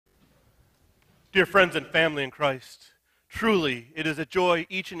Dear friends and family in Christ, truly it is a joy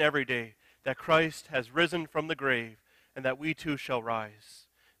each and every day that Christ has risen from the grave and that we too shall rise.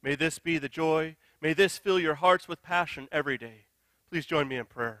 May this be the joy. May this fill your hearts with passion every day. Please join me in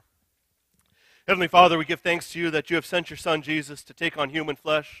prayer. Heavenly Father, we give thanks to you that you have sent your Son Jesus to take on human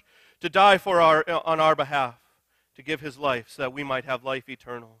flesh, to die on our behalf, to give his life so that we might have life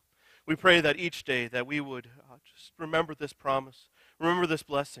eternal. We pray that each day that we would just remember this promise, remember this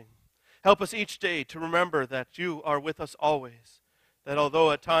blessing. Help us each day to remember that you are with us always, that although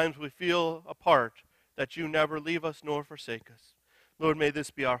at times we feel apart, that you never leave us nor forsake us. Lord, may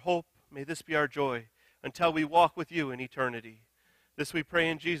this be our hope, may this be our joy, until we walk with you in eternity. This we pray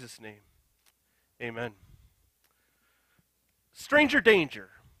in Jesus' name. Amen. Stranger danger.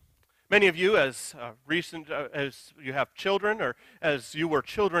 Many of you, as you have children, or as you were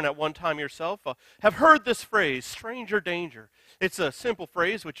children at one time yourself, have heard this phrase, stranger danger. It's a simple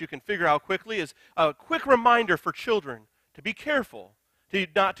phrase which you can figure out quickly, is a quick reminder for children to be careful,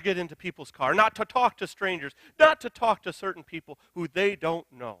 not to get into people's car, not to talk to strangers, not to talk to certain people who they don't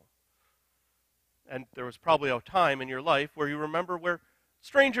know. And there was probably a time in your life where you remember where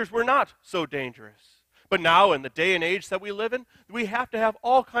strangers were not so dangerous. But now, in the day and age that we live in, we have to have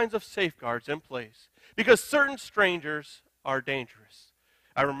all kinds of safeguards in place because certain strangers are dangerous.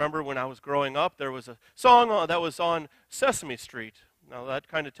 I remember when I was growing up, there was a song that was on Sesame Street. Now, that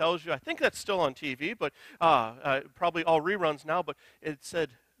kind of tells you, I think that's still on TV, but probably all reruns now, but it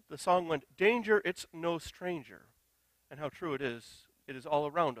said, the song went, "Danger, it's no stranger." And how true it is all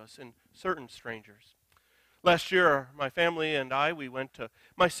around us in certain strangers. Last year, my family and I, we went to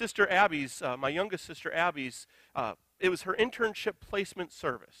my sister Abby's, my youngest sister Abby's, it was her internship placement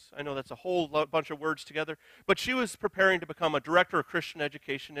service. I know that's a whole bunch of words together, but she was preparing to become a director of Christian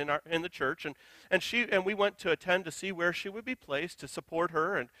education in the church, and we went to attend to see where she would be placed to support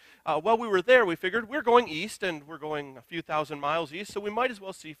her. And while we were there, we figured we're going east, and we're going a few thousand miles east, so we might as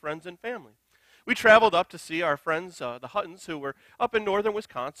well see friends and family. We traveled up to see our friends, the Huttons, who were up in northern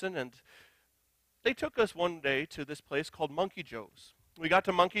Wisconsin, and they took us one day to this place called Monkey Joe's. We got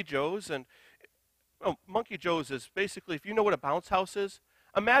to Monkey Joe's, and Monkey Joe's is basically, if you know what a bounce house is,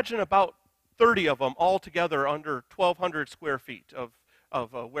 imagine about 30 of them all together under 1,200 square feet of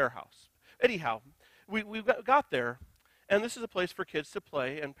a warehouse. Anyhow, we got there, and this is a place for kids to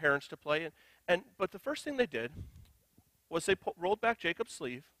play and parents to play. But the first thing they did was they rolled back Jacob's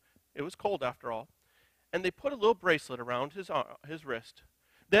sleeve. It was cold after all. And they put a little bracelet around his wrist.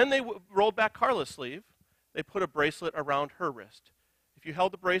 Then they rolled back Carla's sleeve. They put a bracelet around her wrist. If you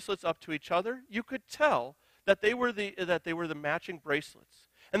held the bracelets up to each other, you could tell that they were the matching bracelets.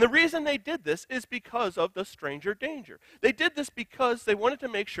 And the reason they did this is because of the stranger danger. They did this because they wanted to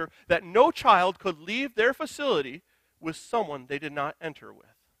make sure that no child could leave their facility with someone they did not enter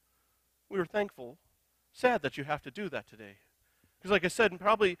with. We were thankful, sad that you have to do that today. Because like I said, and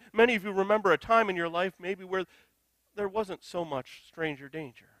probably many of you remember a time in your life maybe where there wasn't so much stranger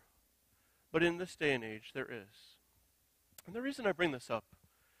danger. But in this day and age, there is. And the reason I bring this up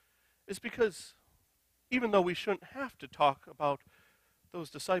is because even though we shouldn't have to talk about those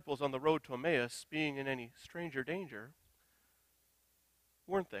disciples on the road to Emmaus being in any stranger danger,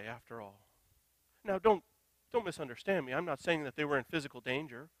 weren't they after all? Now, don't misunderstand me. I'm not saying that they were in physical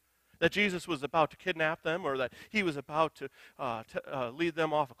danger, that Jesus was about to kidnap them, or that he was about to lead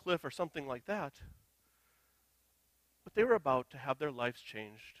them off a cliff or something like that. But they were about to have their lives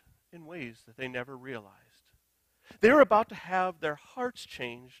changed in ways that they never realized. They were about to have their hearts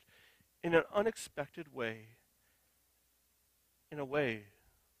changed in an unexpected way, in a way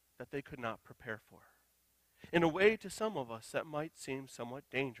that they could not prepare for, in a way to some of us that might seem somewhat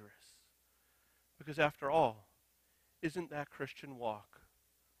dangerous. Because after all, isn't that Christian walk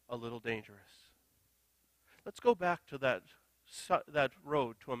a little dangerous? Let's go back to that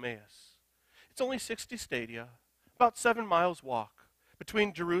road to Emmaus. It's only 60 stadia, about 7 miles walk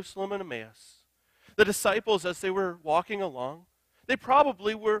between Jerusalem and Emmaus. The disciples, as they were walking along, they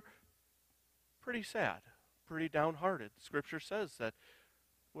probably were pretty sad, pretty downhearted. Scripture says that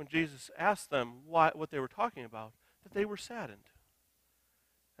when Jesus asked them what they were talking about, that they were saddened.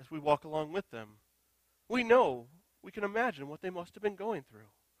 As we walk along with them, we can imagine what they must have been going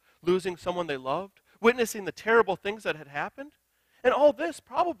through. Losing someone they loved, witnessing the terrible things that had happened, and all this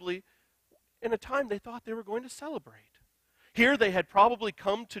probably in a time they thought they were going to celebrate. Here they had probably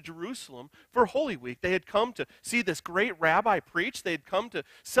come to Jerusalem for Holy Week. They had come to see this great rabbi preach. They had come to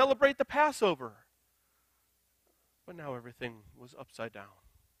celebrate the Passover. But now everything was upside down.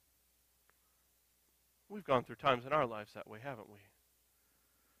 We've gone through times in our lives that way, haven't we?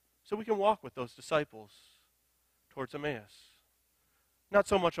 So we can walk with those disciples towards Emmaus. Not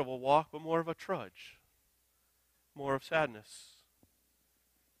so much of a walk, but more of a trudge, more of sadness.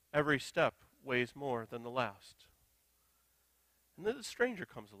 Every step weighs more than the last. And then the stranger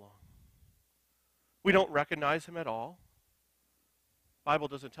comes along. We don't recognize him at all. The Bible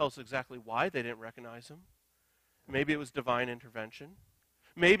doesn't tell us exactly why they didn't recognize him. Maybe it was divine intervention.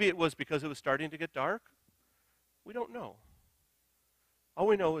 Maybe it was because it was starting to get dark. We don't know. All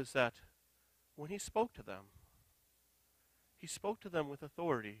we know is that when he spoke to them with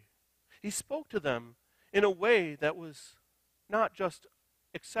authority. He spoke to them in a way that was not just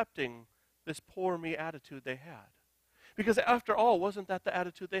accepting this poor me attitude they had. Because after all, wasn't that the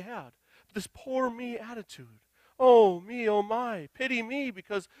attitude they had? This poor me attitude. Oh me, oh my, pity me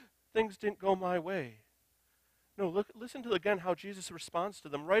because things didn't go my way. No, listen to again how Jesus responds to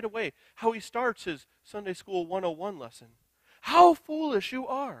them right away. How he starts his Sunday School 101 lesson. How foolish you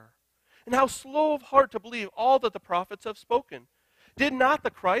are, and how slow of heart to believe all that the prophets have spoken. Did not the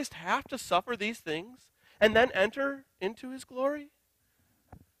Christ have to suffer these things and then enter into his glory?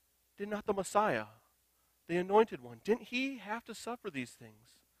 Did not the Messiah, the anointed one, didn't he have to suffer these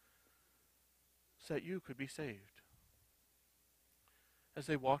things so that you could be saved? As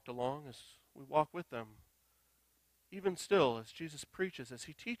they walked along, as we walk with them, even still, as Jesus preaches, as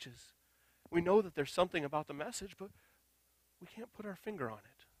he teaches, we know that there's something about the message, but we can't put our finger on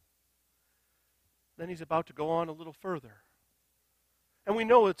it. Then he's about to go on a little further. And we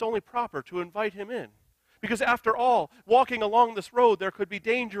know it's only proper to invite him in. Because after all, walking along this road, there could be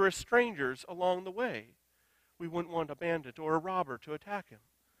dangerous strangers along the way. We wouldn't want a bandit or a robber to attack him.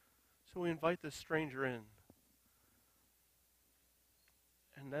 So we invite this stranger in.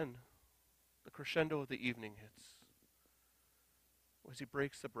 And then the crescendo of the evening hits. As he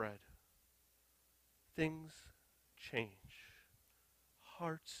breaks the bread, things change.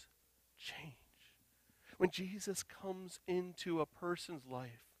 Hearts change. When Jesus comes into a person's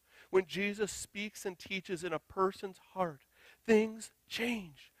life, when Jesus speaks and teaches in a person's heart, things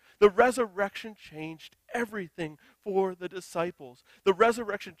change. The resurrection changed everything for the disciples. The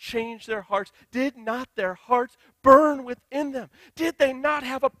resurrection changed their hearts. Did not their hearts burn within them? Did they not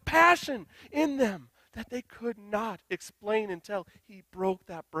have a passion in them that they could not explain until he broke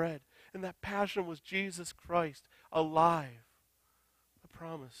that bread? And that passion was Jesus Christ alive. The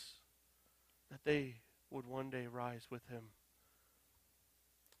promise that they would one day rise with him.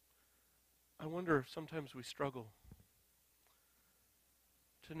 I wonder if sometimes we struggle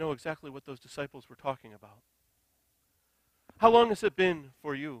to know exactly what those disciples were talking about. How long has it been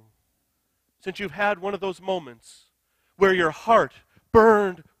for you since you've had one of those moments where your heart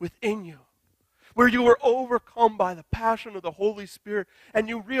burned within you, where you were overcome by the passion of the Holy Spirit, and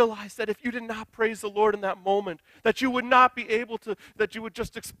you realized that if you did not praise the Lord in that moment, that you would not be able to, that you would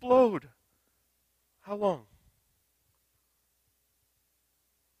just explode? How long?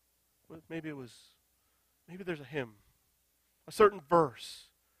 Well, maybe there's a hymn, a certain verse,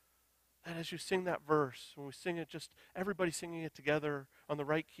 that as you sing that verse, when we sing it, just everybody singing it together on the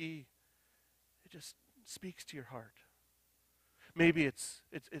right key, it just speaks to your heart. Maybe it's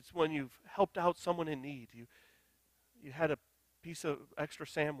when you've helped out someone in need. You had a piece of extra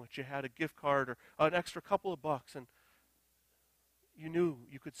sandwich, you had a gift card or an extra couple of bucks, and you knew,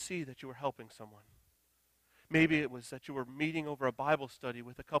 you could see that you were helping someone. Maybe it was that you were meeting over a Bible study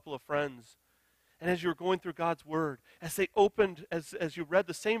with a couple of friends, and as you were going through God's Word, as they opened, as you read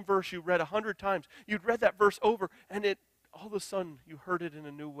the same verse you read 100 times, you'd read that verse over, and all of a sudden you heard it in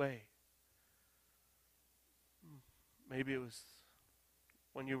a new way. Maybe it was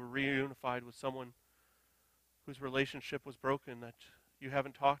when you were reunified with someone whose relationship was broken that you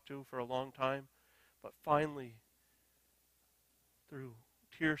haven't talked to for a long time, but finally, through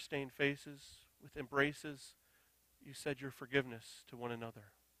tear-stained faces, with embraces, you said your forgiveness to one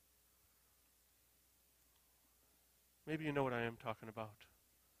another. Maybe you know what I am talking about.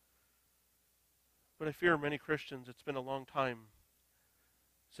 But I fear many Christians, it's been a long time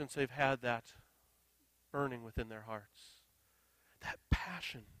since they've had that burning within their hearts. That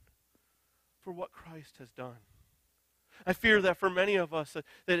passion for what Christ has done. I fear that for many of us, that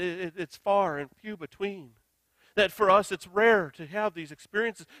it's far and few between. That for us, it's rare to have these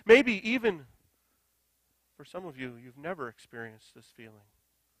experiences. Maybe even for some of you, you've never experienced this feeling.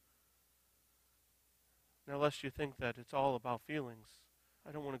 Now, lest you think that it's all about feelings,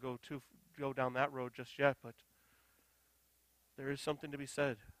 I don't want to go down that road just yet, but there is something to be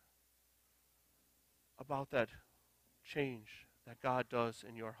said about that change that God does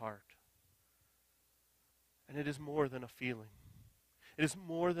in your heart. And it is more than a feeling. It is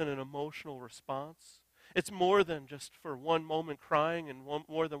more than an emotional response. It's more than just for one moment crying and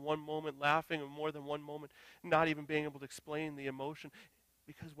more than one moment laughing and more than one moment not even being able to explain the emotion.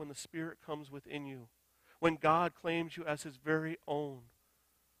 Because when the Spirit comes within you, when God claims you as his very own,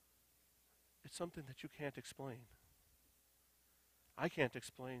 it's something that you can't explain. I can't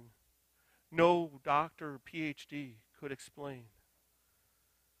explain. No doctor or PhD could explain.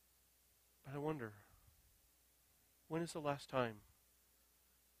 But I wonder, when is the last time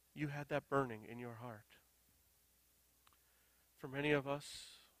you had that burning in your heart? For many of us,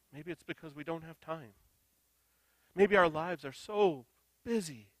 maybe it's because we don't have time. Maybe our lives are so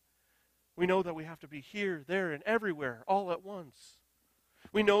busy. We know that we have to be here, there, and everywhere all at once.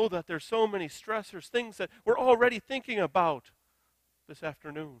 We know that there's so many stressors, things that we're already thinking about this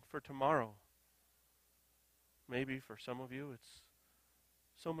afternoon, for tomorrow. Maybe for some of you, it's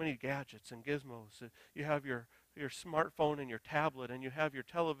so many gadgets and gizmos. You have your smartphone and your tablet, and you have your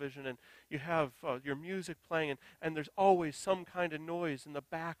television, and you have your music playing, and there's always some kind of noise in the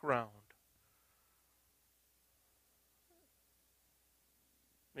background.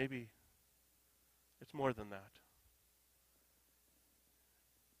 Maybe it's more than that.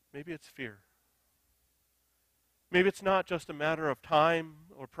 Maybe it's fear. Maybe it's not just a matter of time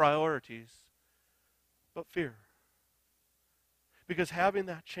or priorities, but fear. Because having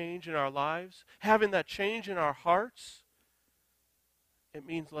that change in our lives, having that change in our hearts, it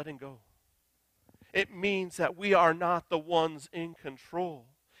means letting go. It means that we are not the ones in control.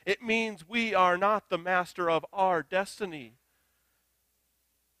 It means we are not the master of our destiny,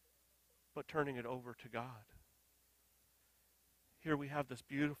 but turning it over to God. Here we have this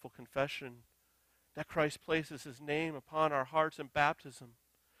beautiful confession that Christ places his name upon our hearts in baptism.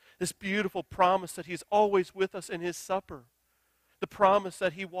 This beautiful promise that he's always with us in his supper. The promise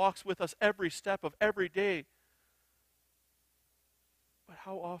that he walks with us every step of every day. But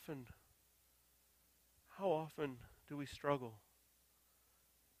how often do we struggle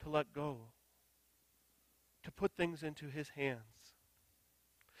to let go, to put things into his hands?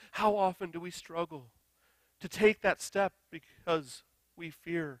 How often do we struggle to take that step because we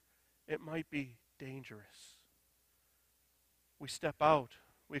fear it might be dangerous? We step out,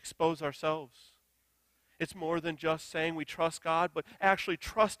 we expose ourselves. It's more than just saying we trust God, but actually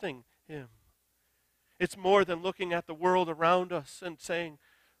trusting him. It's more than looking at the world around us and saying,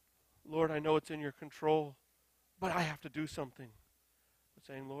 Lord, I know it's in your control, but I have to do something. But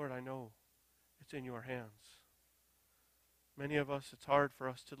saying, Lord, I know it's in your hands. Many of us, it's hard for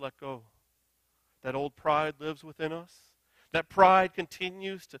us to let go. That old pride lives within us. That pride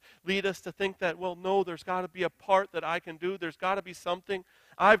continues to lead us to think that, well, no, there's got to be a part that I can do. There's got to be something.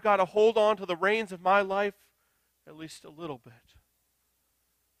 I've got to hold on to the reins of my life at least a little bit.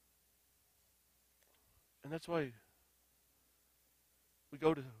 And that's why we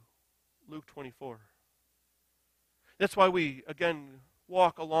go to Luke 24. That's why we, again,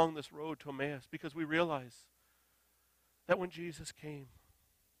 walk along this road to Emmaus, because we realize that when Jesus came,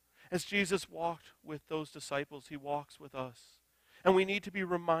 as Jesus walked with those disciples, he walks with us. And we need to be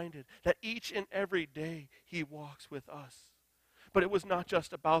reminded that each and every day he walks with us. But it was not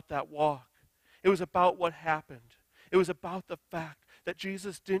just about that walk. It was about what happened. It was about the fact that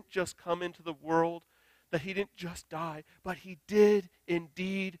Jesus didn't just come into the world, that he didn't just die, but he did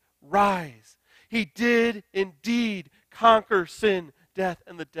indeed rise. He did indeed conquer sin, death,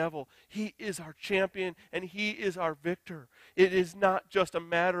 and the devil. He is our champion and he is our victor. It is not just a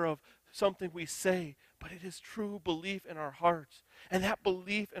matter of something we say, but it is true belief in our hearts. And that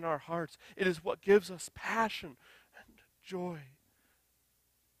belief in our hearts, it is what gives us passion and joy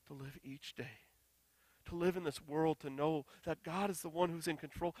to live each day. To live in this world, to know that God is the one who's in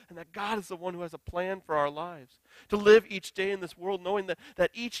control and that God is the one who has a plan for our lives. To live each day in this world knowing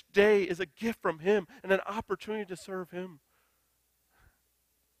that each day is a gift from him and an opportunity to serve him.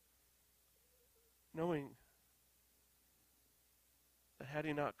 Knowing that had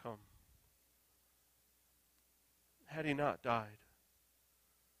he not come, had he not died,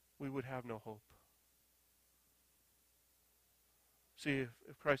 we would have no hope. See,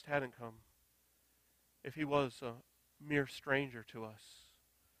 if Christ hadn't come, if he was a mere stranger to us,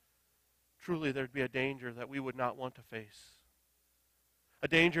 truly there'd be a danger that we would not want to face. A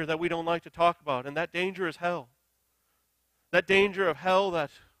danger that we don't like to talk about, and that danger is hell. That danger of hell that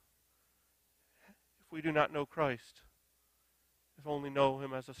if we do not know Christ, if only know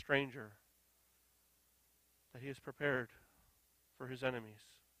him as a stranger, that he is prepared for his enemies.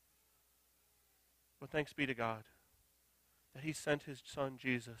 But thanks be to God that he sent his son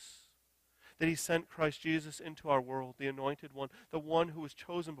Jesus, that he sent Christ Jesus into our world, the anointed one, the one who was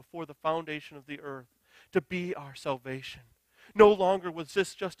chosen before the foundation of the earth to be our salvation. No longer was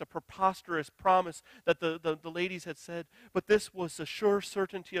this just a preposterous promise that the ladies had said, but this was the sure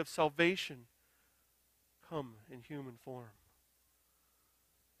certainty of salvation come in human form.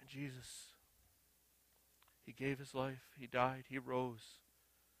 Jesus, he gave his life, he died, he rose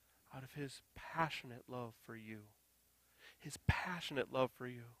out of his passionate love for you. His passionate love for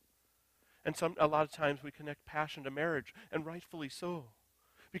you. And a lot of times we connect passion to marriage, and rightfully so.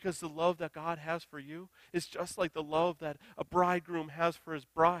 Because the love that God has for you is just like the love that a bridegroom has for his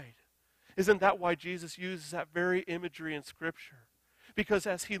bride. Isn't that why Jesus uses that very imagery in Scripture? Because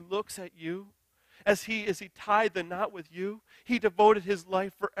as he looks at you, as he tied the knot with you, he devoted his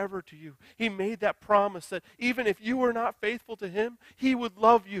life forever to you. He made that promise that even if you were not faithful to him, he would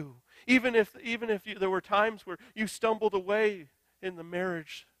love you. Even if there were times where you stumbled away in the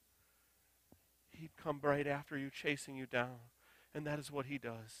marriage, he'd come right after you, chasing you down. And that is what he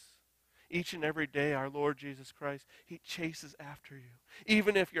does. Each and every day, our Lord Jesus Christ, he chases after you.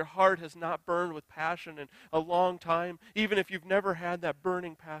 Even if your heart has not burned with passion in a long time, even if you've never had that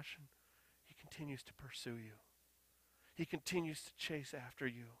burning passion, he continues to pursue you. He continues to chase after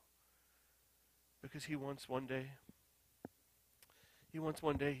you. Because he wants one day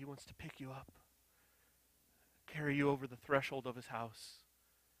to pick you up, carry you over the threshold of his house,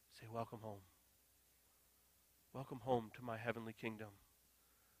 say, welcome home. Welcome home to my heavenly kingdom.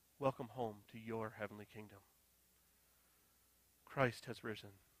 Welcome home to your heavenly kingdom. Christ has risen.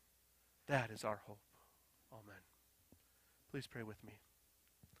 That is our hope. Amen. Please pray with me.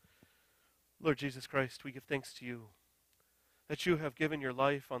 Lord Jesus Christ, we give thanks to you that you have given your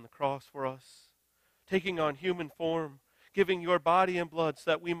life on the cross for us, taking on human form, giving your body and blood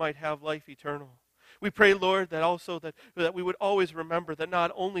so that we might have life eternal. We pray, Lord, that we would always remember that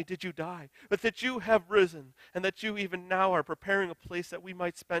not only did you die, but that you have risen, and that you even now are preparing a place that we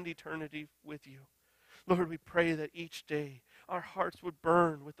might spend eternity with you. Lord, we pray that each day our hearts would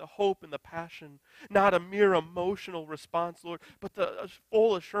burn with the hope and the passion, not a mere emotional response, Lord, but the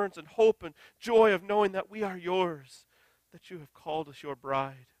full assurance and hope and joy of knowing that we are yours, that you have called us your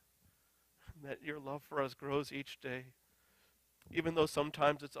bride, and that your love for us grows each day. Even though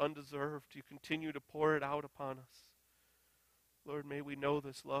sometimes it's undeserved, you continue to pour it out upon us. Lord, may we know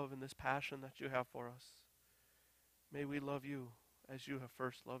this love and this passion that you have for us. May we love you as you have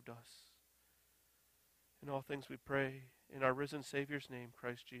first loved us. In all things we pray in our risen Savior's name,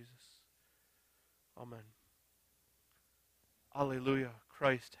 Christ Jesus. Amen. Alleluia,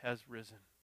 Christ has risen.